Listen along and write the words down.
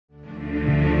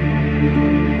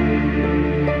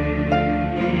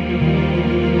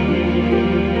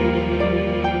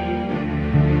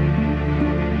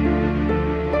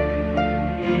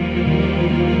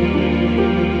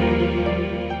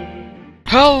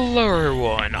Hello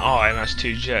everyone, I'm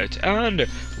S2 Jet, and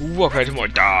welcome back to more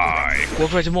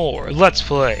welcome back to more Let's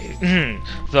Play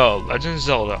The Legend of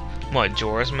Zelda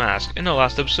Majora's Mask. In the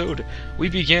last episode, we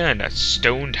began at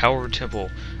Stone Tower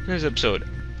Temple. In this episode,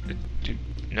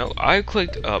 I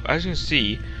clicked up, as you can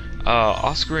see,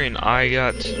 off screen I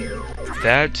got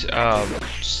that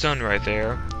sun right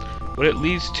there. What it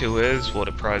leads to is, well,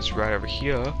 the prize right over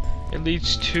here, it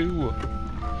leads to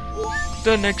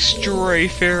the next Stray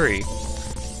Fairy.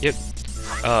 Yep.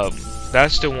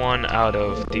 That's the one out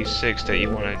of these 6 that you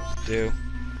want to do.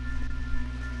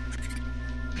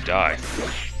 Die.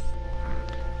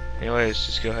 Anyways,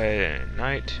 just go ahead and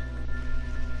ignite.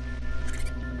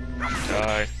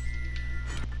 Die.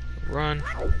 Run.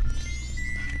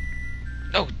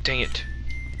 Oh, dang it.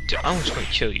 I'm just going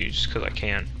to kill you just because I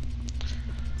can.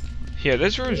 Yeah,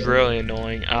 this room is really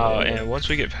annoying. And once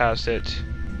we get past it,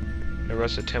 the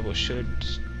rest of the temple should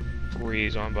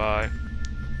breeze on by.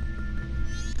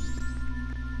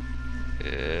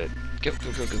 Go.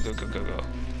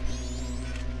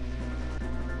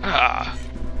 Ah!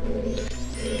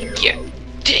 Yeah,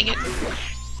 dang it!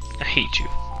 I hate you.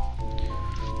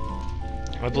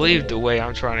 I believe the way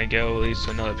I'm trying to go leads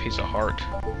to another piece of heart.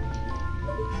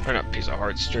 Or not piece of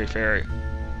heart, Stray Fairy.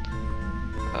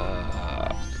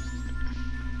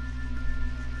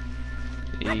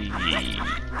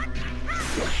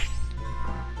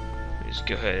 Just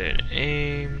go ahead and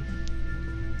aim.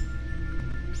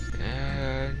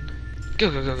 And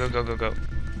go.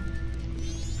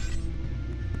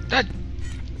 That.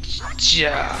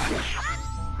 Yeah.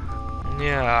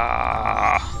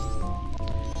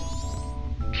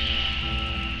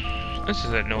 This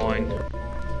is annoying.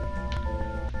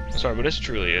 Sorry, but this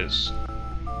truly is.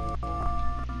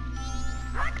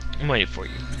 I'm waiting for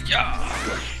you. Yeah.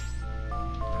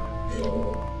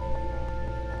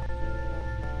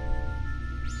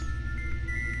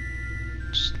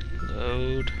 Just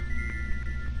load.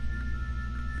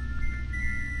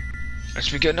 That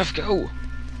should be good enough. Go.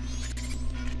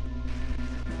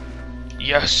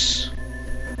 Yes.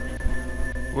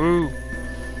 Woo.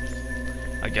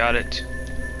 I got it.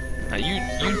 Now you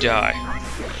die.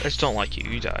 I just don't like you.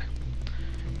 You die.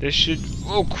 This should.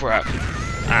 Oh crap.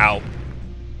 Ow.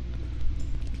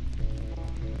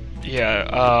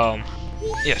 Yeah.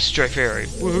 Yeah. Stray Fairy.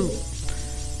 Woohoo.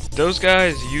 Those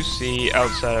guys you see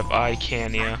outside of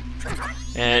Icania,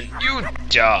 and you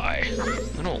die.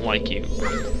 I don't like you.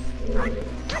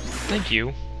 Thank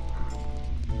you.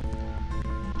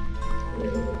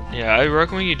 Yeah, I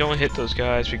recommend you don't hit those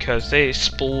guys because they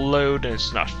explode and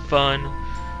it's not fun.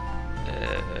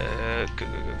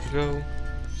 Go.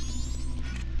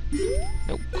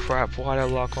 No crap, why'd I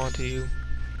lock onto you?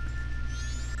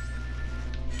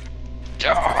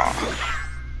 Ah.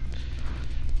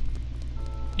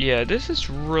 Yeah, this is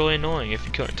really annoying if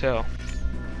you couldn't tell.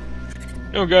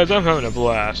 No guys, I'm having a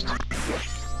blast.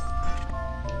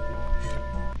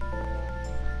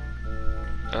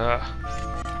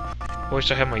 Wish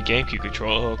I had my GameCube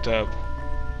controller hooked up.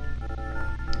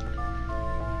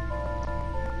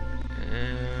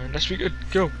 And let's be good.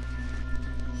 Go.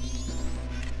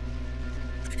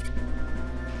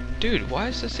 Dude, why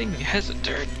is this thing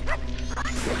hesitate?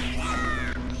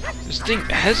 This thing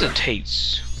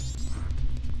hesitates.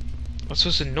 What's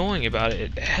so annoying about it?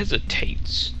 It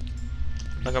hesitates.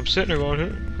 Like I'm sitting there going,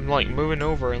 I'm like moving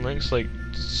over and Link's like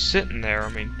sitting there. I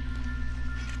mean.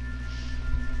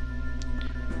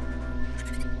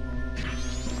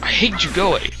 I hate you,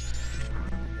 go away!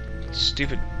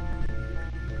 Stupid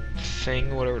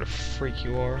thing, whatever the freak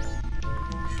you are.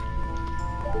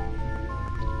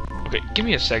 Okay, give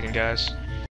me a second, guys.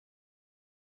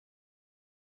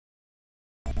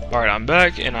 Alright, I'm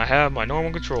back, and I have my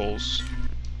normal controls.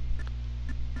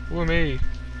 Who me?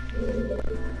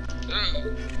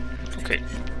 Okay,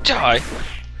 die!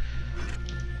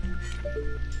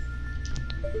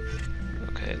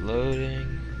 Okay,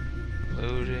 loading.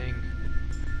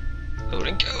 Load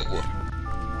and go!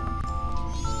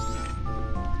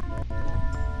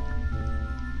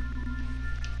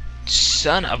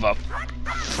 Son of a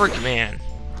frick, man!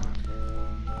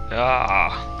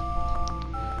 Ah!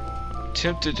 I'm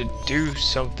tempted to do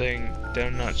something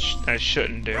that I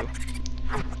shouldn't do.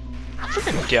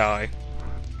 Freaking guy!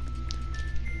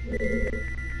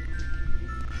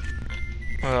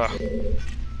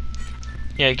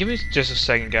 Yeah, give me just a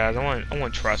second, guys. I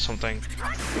want to try something.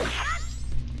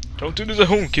 Don't do this at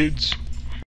home, kids.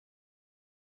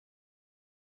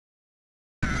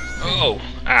 Oh,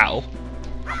 ow.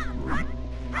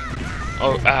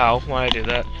 Oh, ow, why did I do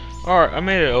that? Alright, I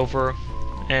made it over,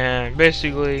 and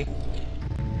basically,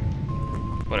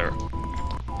 whatever.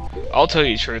 I'll tell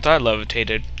you the truth, I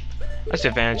levitated. That's the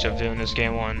advantage of doing this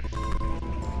game on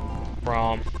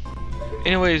ROM.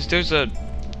 Anyways, there's a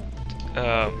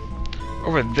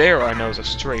over there I know is a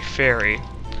stray fairy,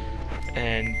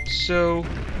 and so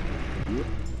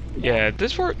yeah,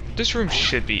 this room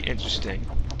should be interesting.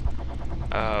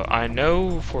 I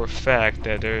know for a fact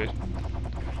that there's a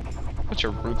bunch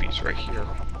of rubies right here.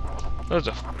 There's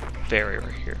a fairy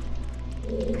right here.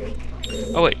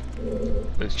 Oh wait,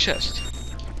 there's a chest.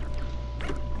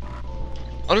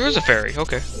 Oh, there is a fairy.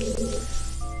 Okay.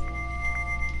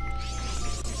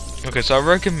 Okay, so I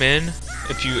recommend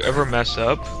if you ever mess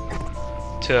up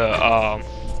to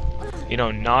you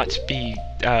know, not be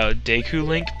Deku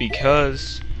Link,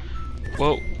 because,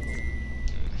 well,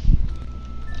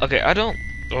 okay, I don't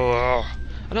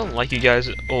like you guys.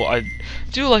 Well, I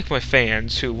do like my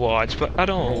fans who watch, but I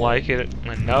don't like it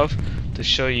enough to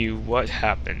show you what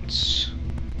happens.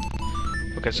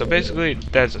 Okay, so basically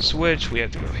that's a switch. We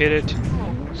have to go hit it.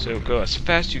 So go as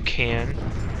fast as you can,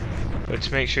 but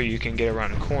to make sure you can get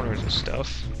around the corners and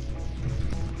stuff.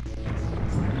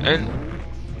 And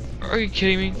are you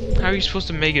kidding me? How are you supposed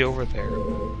to make it over there?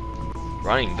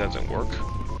 Running doesn't work.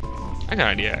 I got an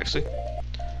idea, actually.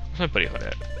 Where's my buddy Hood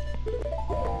at?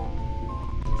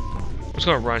 I'm just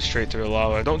gonna run straight through the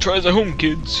lava. Don't try this at home,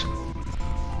 kids!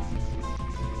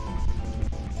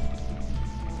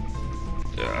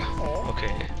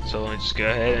 Okay, so let me just go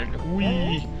ahead and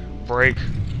whee! Break.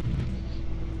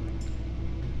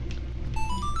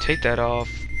 Take that off.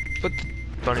 Put the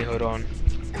bunny hood on.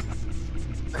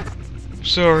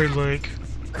 Sorry, Link.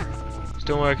 It's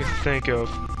the only I can think of.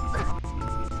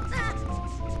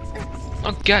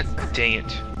 Oh, god dang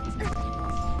it.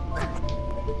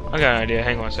 I got an idea.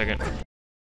 Hang on a second.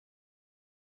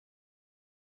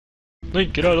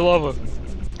 Link, get out of the lava.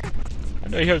 I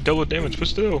know you have double damage, but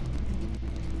still.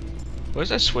 What does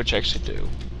that switch actually do?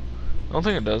 I don't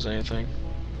think it does anything.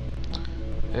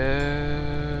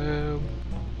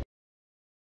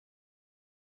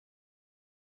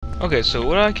 Okay, so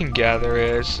what I can gather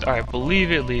is, I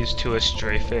believe it leads to a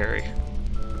stray fairy.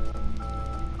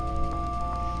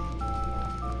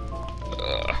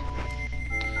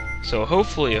 So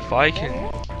hopefully if I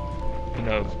can, you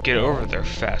know, get over there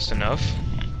fast enough.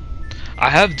 I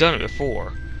have done it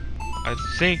before. I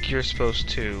think you're supposed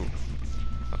to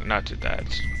not do that.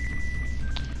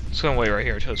 Just gonna wait right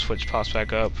here until the switch pops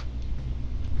back up.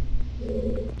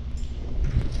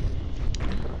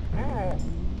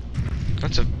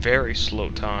 That's a very slow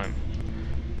time.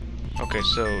 Okay,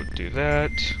 so do that.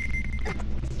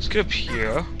 Let's get up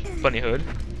here. Bunny hood.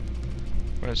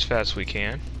 Run as fast as we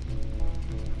can.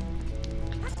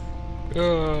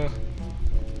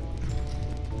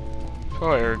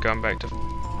 Probably gone back to.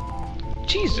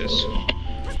 Jesus!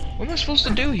 What am I supposed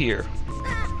to do here?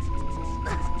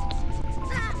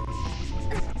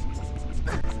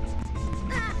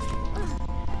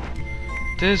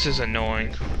 This is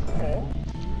annoying.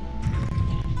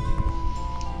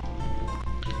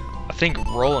 I think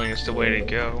rolling is the way to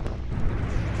go.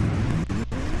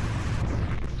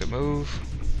 Good move.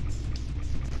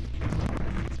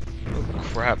 Oh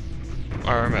crap.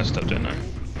 I messed up, didn't I?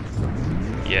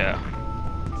 Yeah.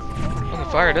 Oh, the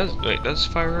fire does. Wait, does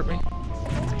fire hurt me?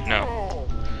 No.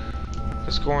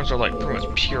 The scorns are like pretty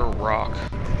much pure rock.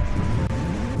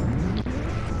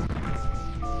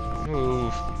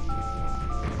 Move.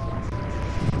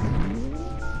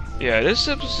 Yeah, this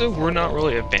episode we're not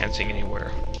really advancing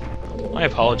anywhere. I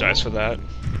apologize for that.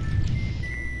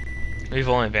 We've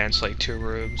only advanced like 2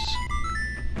 rooms.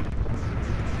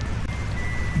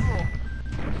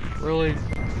 Really?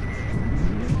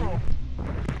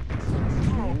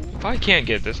 If I can't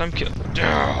get this, I'm killed.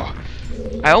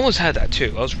 I almost had that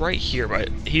too. I was right here, but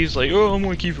he's like, oh, I'm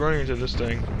gonna keep running into this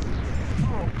thing.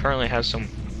 Apparently has some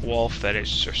wall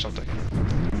fetish or something.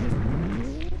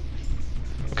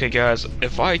 Okay guys,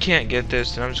 if I can't get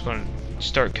this, then I'm just gonna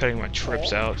start cutting my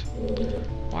trips out.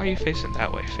 Why are you facing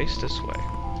that way? Face this way.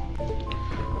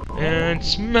 And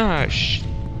smash!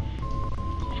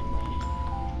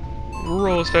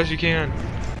 Roll as fast as you can.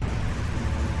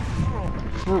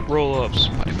 Fruit roll-ups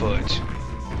by foot.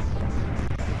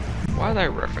 Why did I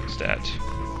reference that?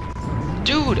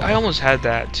 Dude, I almost had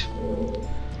that.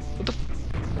 What the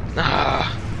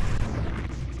f—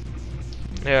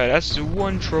 Yeah, that's the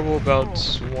one trouble about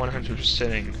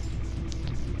 100%ing.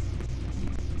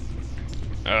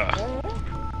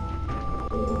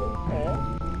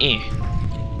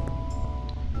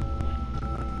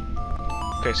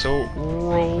 Okay, so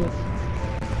roll.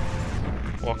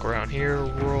 Walk around here,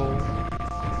 roll.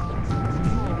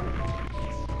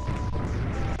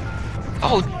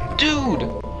 Oh, dude!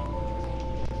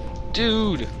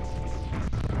 Dude!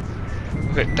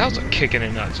 Okay, that was a kick in the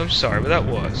nuts. I'm sorry, but that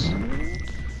was.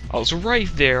 I was right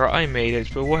there. I made it,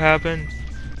 but what happened?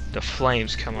 The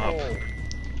flames come up.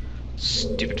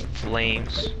 Stupid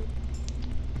flames.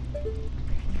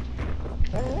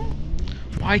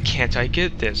 Why can't I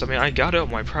get this? I mean, I got it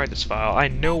on my practice file. I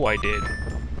know I did.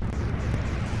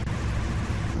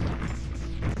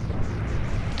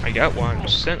 I got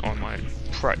 1% on my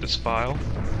practice file.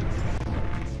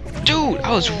 Dude,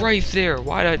 I was right there.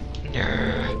 Why did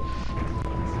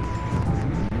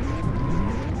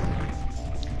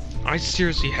I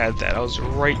seriously had that. I was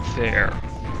right there.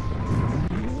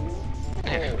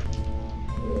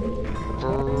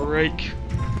 Break.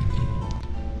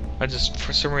 I just,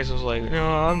 for some reason, was like,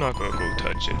 no, I'm not gonna go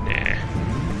touch it. Nah.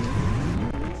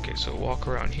 Okay, so walk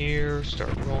around here,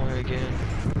 start rolling again.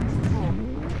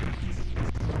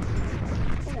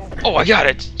 Oh, I got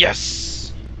it!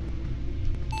 Yes!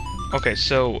 Okay,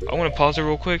 so I want to pause it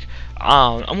real quick.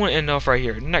 I'm going to end off right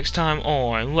here. Next time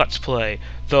on Let's Play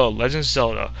The Legend of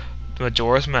Zelda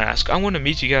Majora's Mask. I want to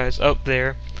meet you guys up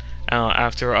there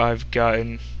after I've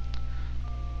gotten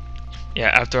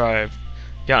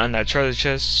that treasure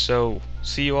chest. So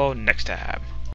see you all next time.